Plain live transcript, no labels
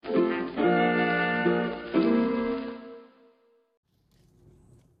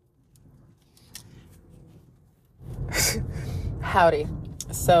Howdy.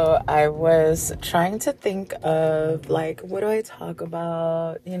 So I was trying to think of like, what do I talk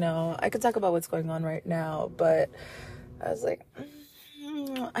about? I could talk about what's going on right now, but I was like,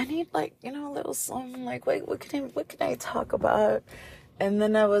 I need like, a little something. Like, wait, what can I talk about? And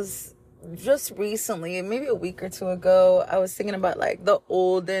then I was just recently, maybe a week or two ago, I was thinking about like the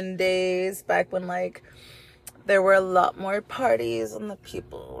olden days back when like there were a lot more parties and the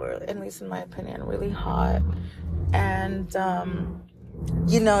people were, at least in my opinion, really hot. And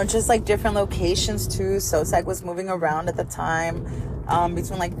just like different locations too. So SAG was moving around at the time,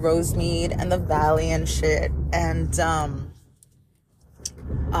 between like Rosemead and the Valley and shit. And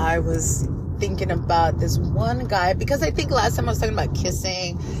I was thinking about this one guy, because I think last time I was talking about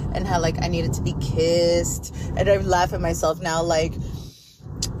kissing and how like I needed to be kissed, and I laugh at myself now, like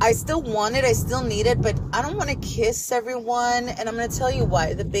I still want it, I still need it, but I don't want to kiss everyone. And I'm going to tell you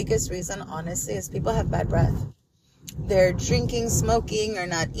why. The biggest reason, honestly, is people have bad breath. They're drinking, smoking, or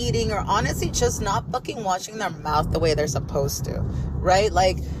not eating, or honestly just not fucking washing their mouth the way they're supposed to, right?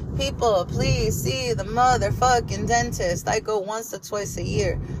 Like, people, please see the motherfucking dentist. I go once to twice a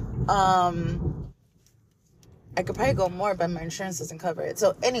year. I could probably go more, but my insurance doesn't cover it.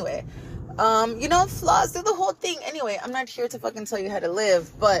 So anyway, floss, do the whole thing. Anyway, I'm not here to fucking tell you how to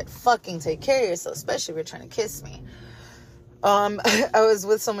live, but fucking take care of yourself, especially if you're trying to kiss me. I was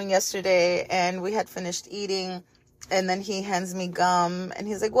with someone yesterday and we had finished eating. And then he hands me gum and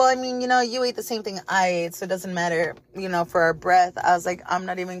he's like, well, I mean, you ate the same thing I ate, so it doesn't matter, for our breath. I was like, I'm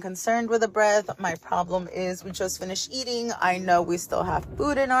not even concerned with the breath. My problem is we just finished eating. I know we still have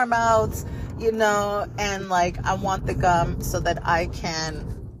food in our mouths, and like, I want the gum so that I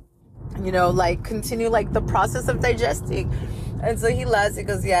can, continue like the process of digesting. And so he laughs. He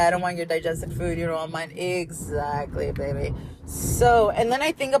goes, yeah, I don't want your digested food. You don't want mine. Exactly, baby. So, and then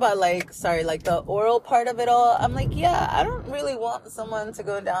I think about like the oral part of it all. I'm like, yeah, I don't really want someone to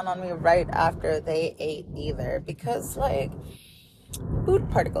go down on me right after they ate either, because like food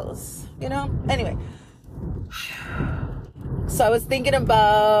particles, Anyway. So I was thinking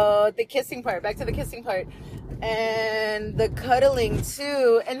about the kissing part, back to the kissing part, and the cuddling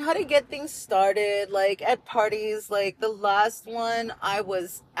too, and how to get things started, like at parties. Like the last one I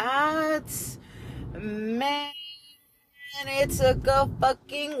was at, man, it took a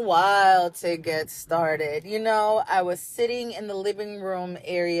fucking while to get started. I was sitting in the living room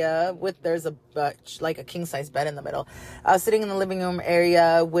area there's a like a king size bed in the middle. I was sitting in the living room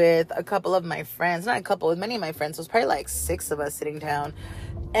area with a couple of my friends, not a couple, with many of my friends. It was probably like 6 of us sitting down.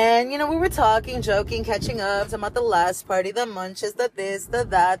 And, we were talking, joking, catching up, talking about the last party, the munches, the this, the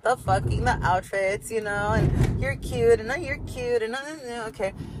that, the fucking, the outfits, and you're cute, and you're cute, and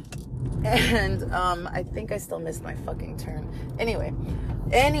okay. And I think I still missed my fucking turn. Anyway,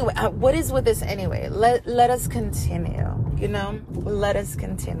 what is with this anyway? Let us continue, let us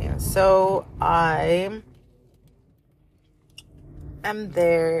continue. So I am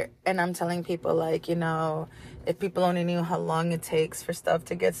there and I'm telling people like, if people only knew how long it takes for stuff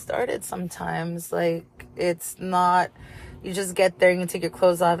to get started, sometimes like it's not, you just get there and you take your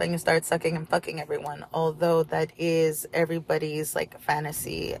clothes off and you start sucking and fucking everyone. Although that is everybody's like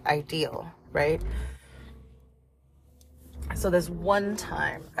fantasy ideal, right? So there's one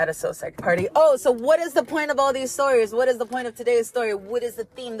time at a SOSAG party. Oh, so what is the point of all these stories? What is the point of today's story? What is the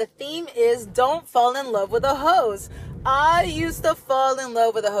theme? The theme is don't fall in love with a hose. I used to fall in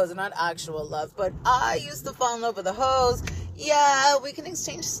love with a hose. Not actual love, but I used to fall in love with a hose. Yeah, we can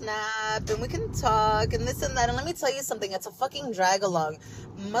exchange snap and we can talk and this and that. And let me tell you something. It's a fucking drag along.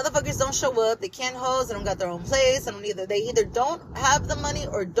 Motherfuckers don't show up. They can't hose. They don't got their own place. They either don't have the money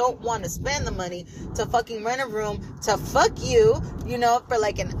or don't want to spend the money to fucking rent a room to fuck you, for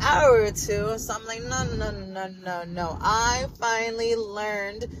like an hour or two. So I'm like, no. I finally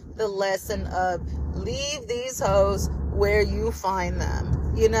learned the lesson of leave these hoes where you find them,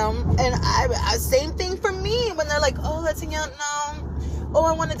 and I same thing for me when they're like, oh, let's hang out. No. Oh,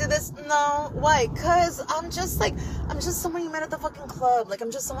 I want to do this. No. Why? Because I'm just someone you met at the fucking club. Like,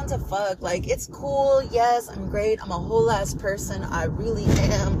 I'm just someone to fuck. Like, it's cool. Yes, I'm great. I'm a whole ass person. I really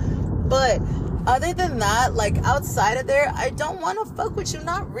am. But other than that, like, outside of there, I don't want to fuck with you.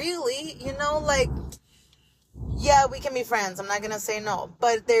 Not really. Like, yeah, we can be friends. I'm not going to say no.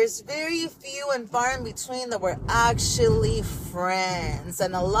 But there's very few and far in between that we're actually friends.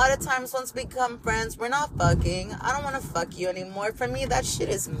 And a lot of times once we become friends, we're not fucking. I don't want to fuck you anymore. For me, that shit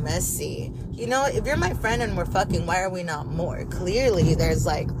is messy. You know, if you're my friend and we're fucking, why are we not more? Clearly, there's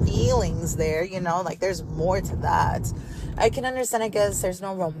like feelings there, you know, like there's more to that. I can understand, I guess, there's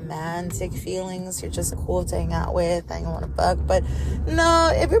no romantic feelings. You're just cool to hang out with. I don't want to fuck. But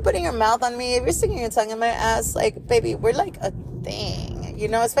no, if you're putting your mouth on me, if you're sticking your tongue in my ass, like, baby, we're like a thing. You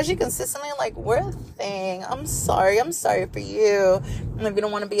know, especially consistently, like, we're a thing. I'm sorry for you. And if you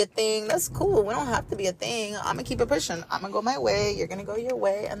don't want to be a thing, that's cool. We don't have to be a thing. I'm gonna keep it pushing. I'm gonna go my way. You're gonna go your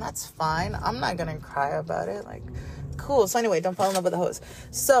way. And that's fine. I'm not gonna cry about it. Like, cool. So anyway, don't fall in love with the host.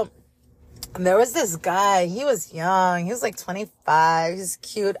 So there was this guy. He was young. He was like 25. He's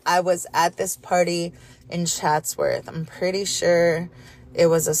cute. I was at this party in Chatsworth. I'm pretty sure it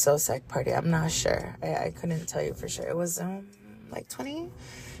was a SOSEC party. I'm not sure. I couldn't tell you for sure. It was like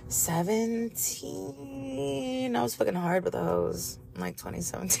 2017. I was fucking hard with the hoes. Like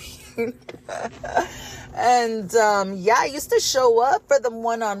 2017. And yeah, I used to show up for them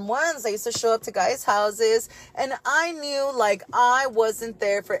one-on-ones. I used to show up to guys' houses, and I knew like I wasn't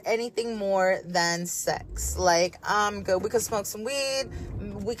there for anything more than sex. Like, I'm good. We could smoke some weed,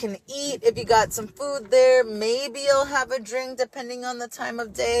 we can eat. If you got some food there, maybe you'll have a drink depending on the time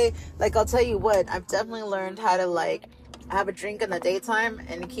of day. Like, I'll tell you what, I've definitely learned how to like have a drink in the daytime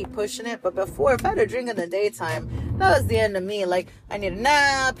and keep pushing it. But before, if I had a drink in the daytime, that was the end of me. Like, I need a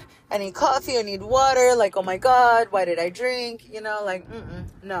nap, I need coffee, I need water. Like, oh my God, why did I drink? You know, like,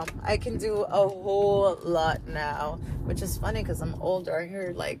 no, I can do a whole lot now, which is funny because I'm older. I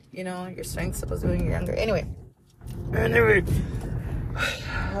hear, like, you know, your strength's supposed to be when you're younger. Anyway,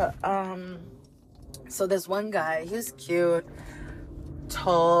 so there's one guy, he's cute,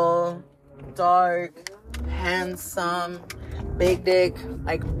 tall, dark, handsome, big dick.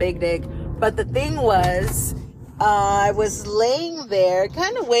 But the thing was, I was laying there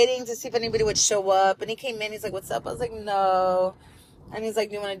kind of waiting to see if anybody would show up, and he came in. He's like, what's up? I was like, no. And he's like,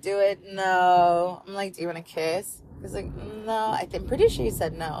 do you want to do it? No. I'm like, do you want to kiss? He's like, no. I'm pretty sure he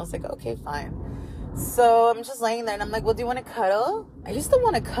said no. I was like, okay, fine. So I'm just laying there, and I'm like, well, do you want to cuddle? I used to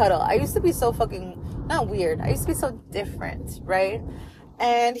want to cuddle. I used to be so fucking, not weird, I used to be so different, right?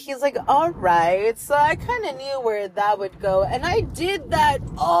 And he's like, all right. So I kind of knew where that would go. And I did that.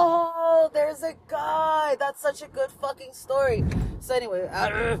 Oh, there's a guy. That's such a good fucking story. So anyway,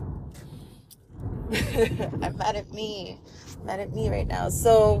 I'm mad at me. Right now.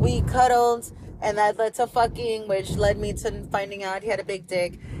 So we cuddled, and that led to fucking, which led me to finding out he had a big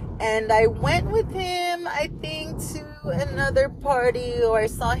dick. And I went with him, I think, to another party, or I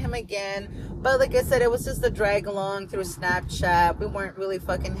saw him again. But like I said, it was just a drag along through Snapchat. We weren't really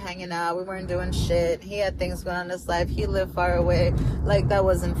fucking hanging out. We weren't doing shit. He had things going on in his life. He lived far away. Like, that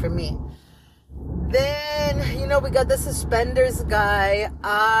wasn't for me. Then, you know, we got the suspenders guy.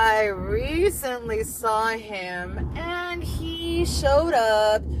 I recently saw him, and he showed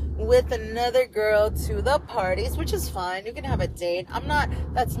up with another girl to the parties, which is fine. You can have a date.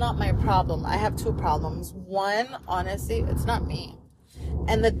 That's not my problem. I have two problems. One, honestly, it's not me.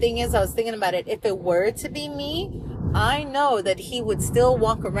 And the thing is, I was thinking about it. If it were to be me, I know that he would still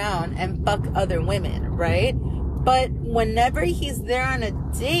walk around and fuck other women, right? But whenever he's there on a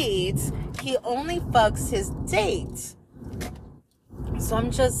date, he only fucks his date. So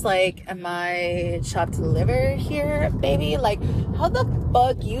I'm just like, am I chopped liver here, baby? Like, how the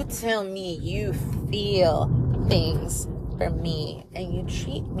fuck you tell me you feel things for me and you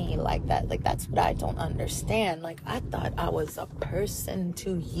treat me like that? Like, that's what I don't understand. Like, I thought I was a person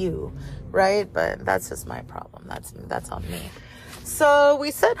to you, right? But that's just my problem. That's on me. So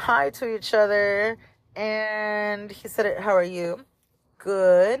we said hi to each other, and he said, how are you?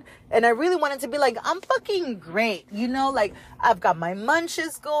 Good. And I really wanted to be like, I'm fucking great. You know, like, I've got my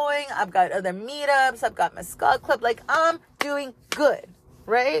munches going. I've got other meetups. I've got my Skull Club. Like, I'm doing good,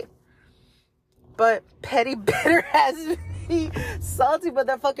 right? But petty, bitter ass me, salty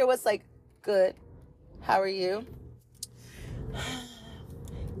motherfucker was like, good. How are you?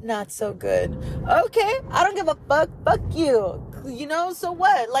 Not so good. Okay, I don't give a fuck. Fuck you. You know, so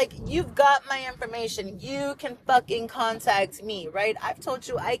what? Like, you've got my information. You can fucking contact me, right? I've told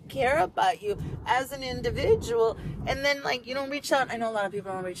you I care about you as an individual. And then, like, you don't reach out. I know a lot of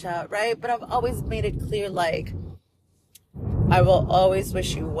people don't reach out, right? But I've always made it clear, like, I will always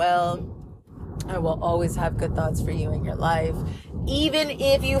wish you well. I will always have good thoughts for you in your life. Even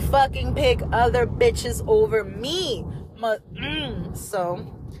if you fucking pick other bitches over me.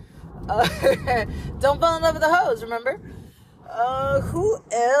 So, don't fall in love with the hoes, remember? Who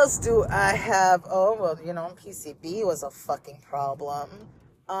else do I have? Oh, well, you know, PCB was a fucking problem.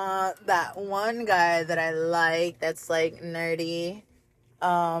 that one guy that I like that's like nerdy,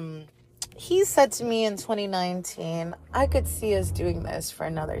 he said to me in 2019, I could see us doing this for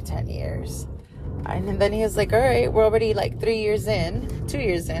another 10 years. And then he was like, all right, we're already like 2 years in,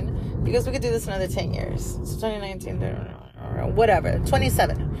 because we could do this another 10 years. It's 2019, whatever,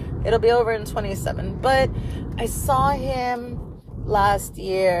 27. It'll be over in 27. But I saw him last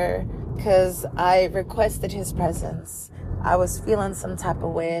year because I requested his presence. I was feeling some type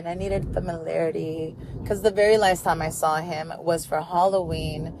of way and I needed familiarity, because the very last time I saw him was for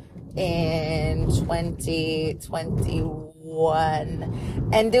Halloween in 2021,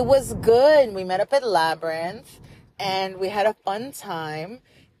 and it was good. We met up at Labyrinth and we had a fun time,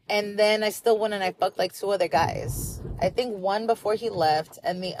 and then I still went and I fucked like 2 other guys. I think one before he left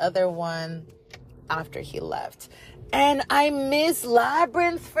and the other one after he left. And I miss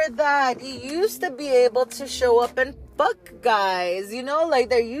Labyrinth for that. He used to be able to show up and fuck guys, you know, like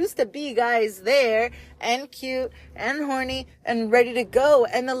there used to be guys there and cute and horny and ready to go.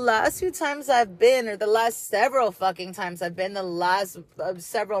 And the last few times I've been, or the last several fucking times I've been, the last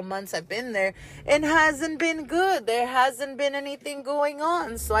several months I've been there, it hasn't been good. There hasn't been anything going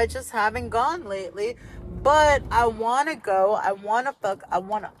on. So I just haven't gone lately. But I want to go. I want to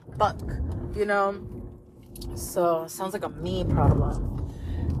fuck. You know? So sounds like a me problem.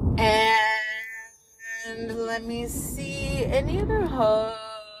 And let me see any other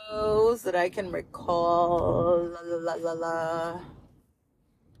hoes that I can recall.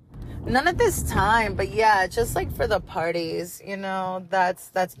 None at this time, but yeah, just like for the parties, you know,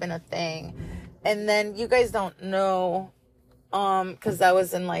 that's been a thing. And then you guys don't know, because that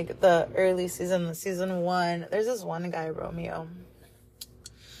was in like the early season 1. There's this one guy, Romeo,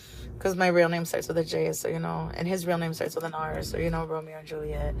 because my real name starts with a J, so you know, and his real name starts with an R, so you know, Romeo and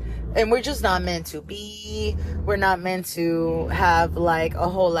Juliet. And we're just not meant to be. We're not meant to have like a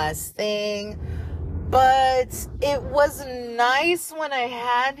whole ass thing. But it was nice when I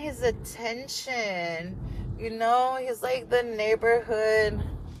had his attention. You know, he's like the neighborhood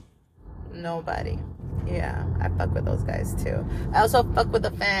nobody. Yeah, I fuck with those guys too. I also fuck with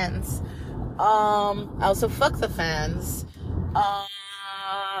the fans.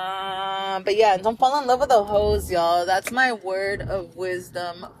 But yeah, don't fall in love with the hoes, y'all. That's my word of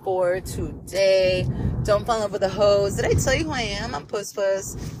wisdom for today. Don't fall in love with the hoes. Did I tell you who I am? I'm Puss.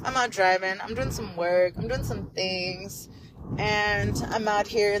 I'm out driving. I'm doing some work. I'm doing some things. And I'm out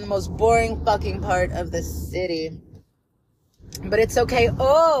here in the most boring fucking part of the city. But it's okay.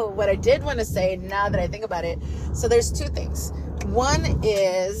 Oh, what I did want to say now that I think about it. So there's 2 things. One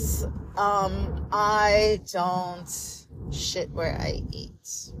is, I don't shit where I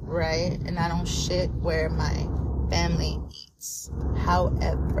eat, right? And I don't shit where my family eats.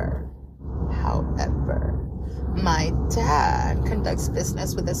 However, my dad conducts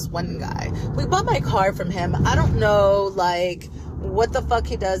business with this one guy. We bought my car from him. I don't know, like, what the fuck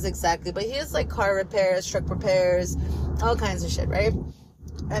he does exactly, but he has, like, car repairs, truck repairs, all kinds of shit, right?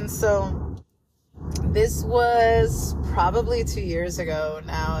 And so this was probably 2 years ago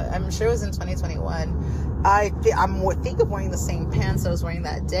now. I'm sure it was in 2021. I'm think of wearing the same pants I was wearing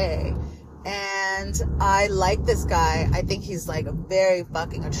that day. And I like this guy. I think he's like very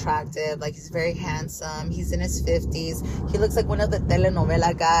fucking attractive. Like, he's very handsome. He's in his 50s. He looks like one of the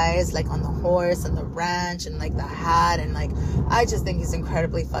telenovela guys, like on the horse and the ranch and like the hat. And like, I just think he's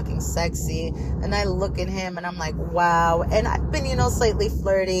incredibly fucking sexy. And I look at him and I'm like, wow. And I've been, you know, slightly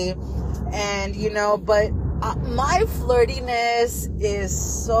flirty, and, you know, but my flirtiness is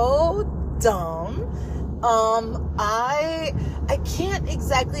so dumb. I can't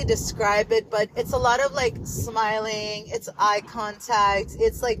exactly describe it, but it's a lot of like smiling, it's eye contact,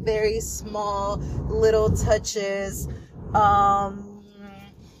 it's like very small little touches.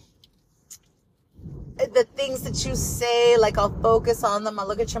 The things that you say, like, I'll focus on them, I'll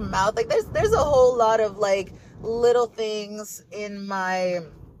look at your mouth. Like, there's a whole lot of like little things in my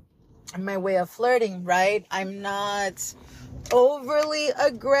way of flirting, right? I'm not overly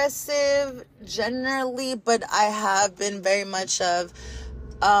aggressive generally, but I have been very much of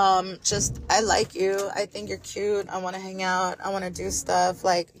just, I like you, I think you're cute, I want to hang out, I want to do stuff.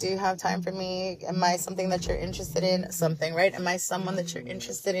 Like, do you have time for me? Am I something that you're interested in? Something, right? Am I someone that you're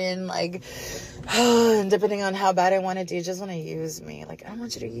interested in? Like, depending on how bad I want it, do you just want to use me? Like, I don't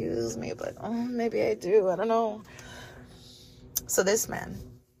want you to use me, but maybe I do, I don't know. So this man,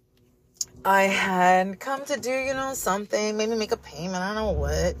 I had come to do, something, maybe make a payment. I don't know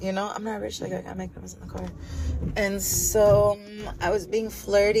what, I'm not rich. Like, I gotta make payments in the car. And so I was being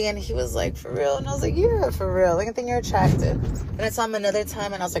flirty, and he was like, for real? And I was like, yeah, for real. Like, I think you're attractive. And I saw him another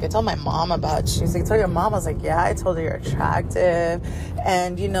time, and I was like, I told my mom about you. He's like, tell your mom. I was like, yeah, I told her you're attractive.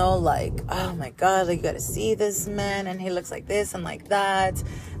 And, like, oh my God, like, you gotta see this man, and he looks like this and like that.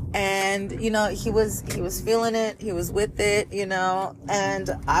 And he was feeling it, he was with it, and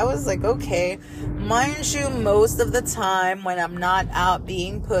I was like, okay. Mind you, most of the time when I'm not out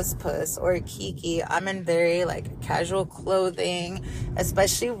being puss or kiki, I'm in very like casual clothing,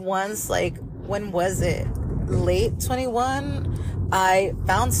 especially once, like, when was it, late 21, I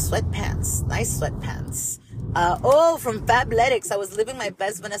found sweatpants, nice sweatpants, from Fabletics. I was living my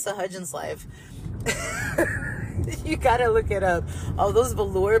best Vanessa Hudgens life. You gotta look it up. Oh, those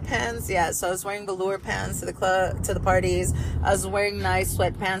velour pants. Yeah, so I was wearing velour pants to the club, to the parties. I was wearing nice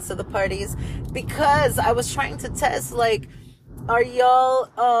sweatpants to the parties because I was trying to test, like, are y'all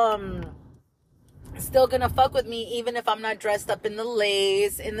still gonna fuck with me even if I'm not dressed up in the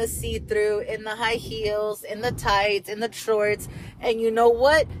lace, in the see-through, in the high heels, in the tights, in the shorts? And you know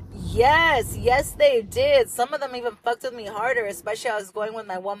what? Yes, they did. Some of them even fucked with me harder, especially I was going with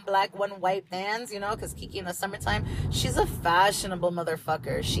my one black, one white bands, because Kiki in the summertime, she's a fashionable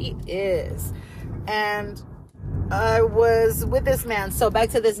motherfucker. She is. And I was with this man. So back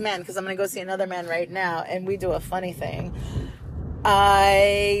to this man, because I'm going to go see another man right now, and we do a funny thing.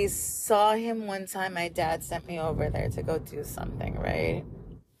 I saw him one time. My dad sent me over there to go do something, right?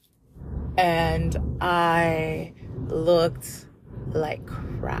 And I looked like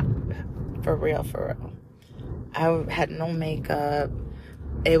crap. For real. I had no makeup.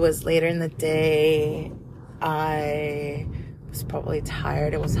 It was later in the day. I was probably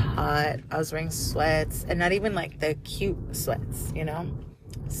tired. It was hot. I was wearing sweats, and not even like the cute sweats,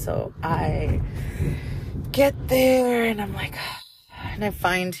 So I get there, and I'm like, and I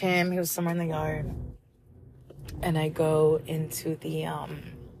find him. He was somewhere in the yard. And I go into the,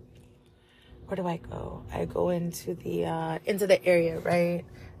 where do I go? I go into the area, right?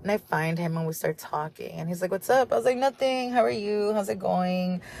 And I find him, and we start talking. And he's like, what's up? I was like, nothing. How are you? How's it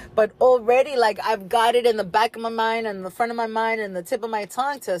going? But already, like, I've got it in the back of my mind and the front of my mind and the tip of my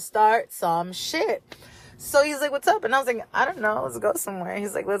tongue to start some shit. So he's like, what's up? And I was like, I don't know. Let's go somewhere.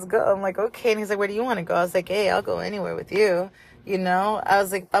 He's like, let's go. I'm like, okay. And he's like, where do you want to go? I was like, hey, I'll go anywhere with you. I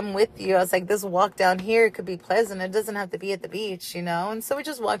was like, if I'm with you, I was like, this walk down here could be pleasant. It doesn't have to be at the beach, And so we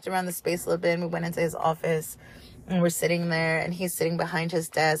just walked around the space a little bit, and we went into his office, and we're sitting there, and he's sitting behind his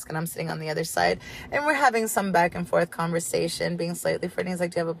desk, and I'm sitting on the other side, and we're having some back and forth conversation, being slightly flirty. He's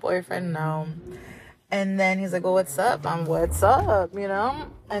like, do you have a boyfriend? No. And then he's like, well, what's up? What's up?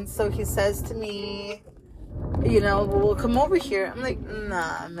 And so he says to me, we'll come over here. I'm like,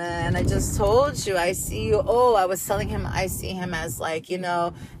 nah, man, I just told you, I see you. Oh, I was telling him, I see him as like, an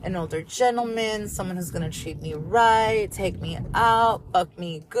older gentleman, someone who's going to treat me right, take me out, fuck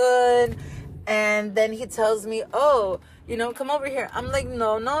me good. And then he tells me, oh, come over here. I'm like,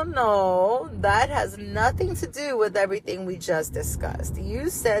 no. That has nothing to do with everything we just discussed. You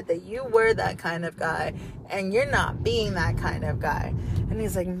said that you were that kind of guy, and you're not being that kind of guy. And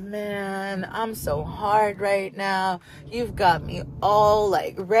he's like, man, I'm so hard right now. You've got me all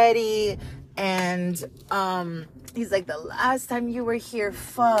like ready. And, he's like, the last time you were here,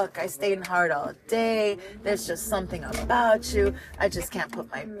 fuck, I stayed hard all day. There's just something about you. I just can't put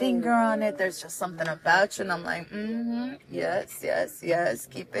my finger on it. There's just something about you. And I'm like, yes.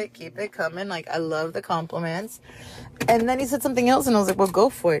 Keep it coming. Like, I love the compliments. And then he said something else, and I was like, well, go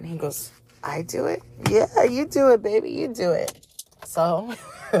for it. And he goes, I do it? Yeah, you do it, baby. You do it. So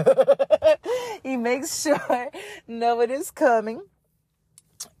he makes sure no one is coming.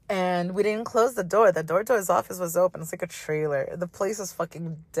 And we didn't close the door. The door to his office was open. It's like a trailer. The place is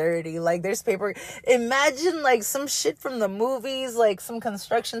fucking dirty. Like, there's paper. Imagine, like, some shit from the movies, like some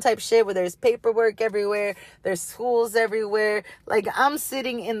construction type shit where there's paperwork everywhere. There's tools everywhere. Like, I'm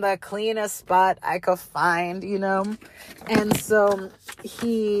sitting in the cleanest spot I could find, And so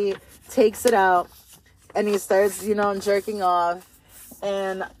he takes it out, and he starts, jerking off.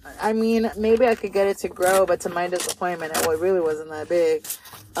 And, I mean, maybe I could get it to grow, but to my disappointment, it really wasn't that big.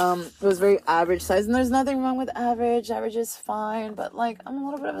 It was very average size, and there's nothing wrong with average. Average is fine, but, like, I'm a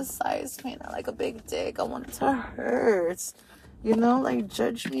little bit of a size queen. I like a big dick. I want it to hurt. Like,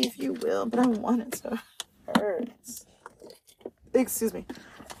 judge me if you will, but I want it to hurt. Excuse me.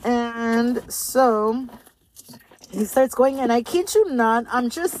 And so he starts going, and I kid you not, I'm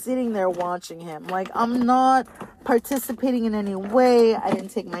just sitting there watching him. Like, I'm not participating in any way. I didn't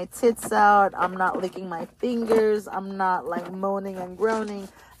take my tits out. I'm not licking my fingers. I'm not like moaning and groaning.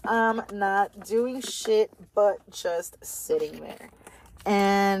 I'm not doing shit but just sitting there.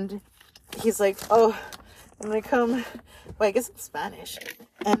 And he's like, oh, I'm gonna come. Well, I guess in Spanish.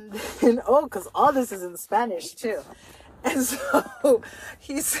 And then, oh, because all this is in Spanish too. And so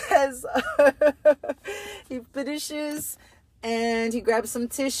he says, he finishes and he grabs some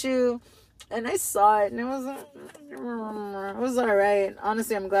tissue, and I saw it, and it was all right.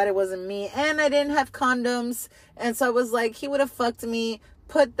 Honestly, I'm glad it wasn't me, and I didn't have condoms, and so I was like, he would have fucked me,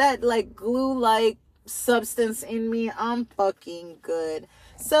 put that like glue-like substance in me. I'm fucking good.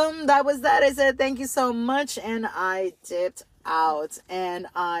 So that was that. I said thank you so much, and I dipped out, and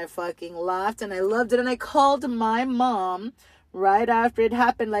I fucking laughed, and I loved it, and I called my mom right after it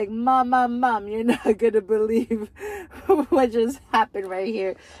happened, like, mom, you're not gonna believe what just happened right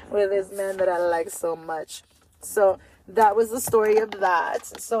here with this man that I like so much. So that was the story of that.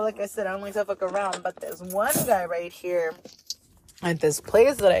 So like I said, I don't like to fuck around, but there's one guy right here at this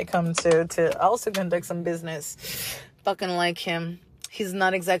place that I come to also conduct some business. Fucking like him. He's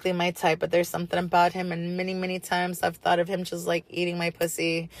not exactly my type, but there's something about him, and many times I've thought of him just like eating my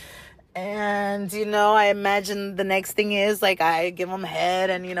pussy. And, you know, I imagine the next thing is like I give him head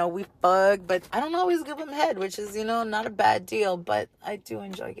and, you know, we fuck, but I don't always give him head, which is, you know, not a bad deal, but I do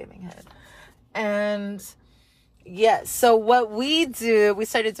enjoy giving head. And yeah, so what we do, we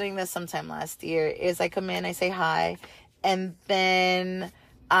started doing this sometime last year, is I come in, I say hi, and then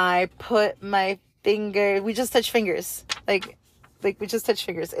I put my finger, we just touch fingers, like we just touch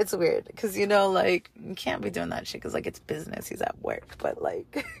fingers. It's weird because, you know, like, you can't be doing that shit because, like, it's business. He's at work. But,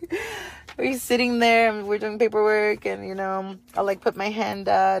 like, we're sitting there and we're doing paperwork, and, you know, I'll, like, put my hand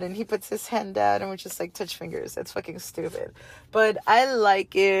out and he puts his hand out and we just, like, touch fingers. It's fucking stupid. But I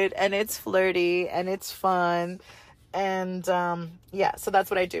like it, and it's flirty and it's fun. And, yeah, so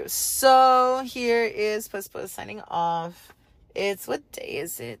that's what I do. So here is Puss Puss signing off. It's, what day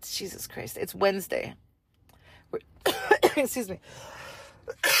is it? Jesus Christ. It's Wednesday. Excuse me.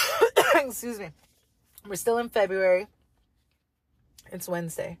 Excuse me. We're still in February. It's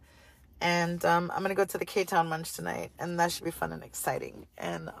Wednesday. And I'm going to go to the K-Town Munch tonight. And that should be fun and exciting.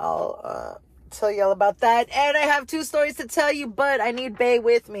 And I'll tell y'all about that. And I have 2 stories to tell you, but I need Bae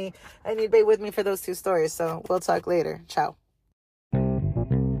with me. I need Bae with me for those 2 stories. So we'll talk later. Ciao.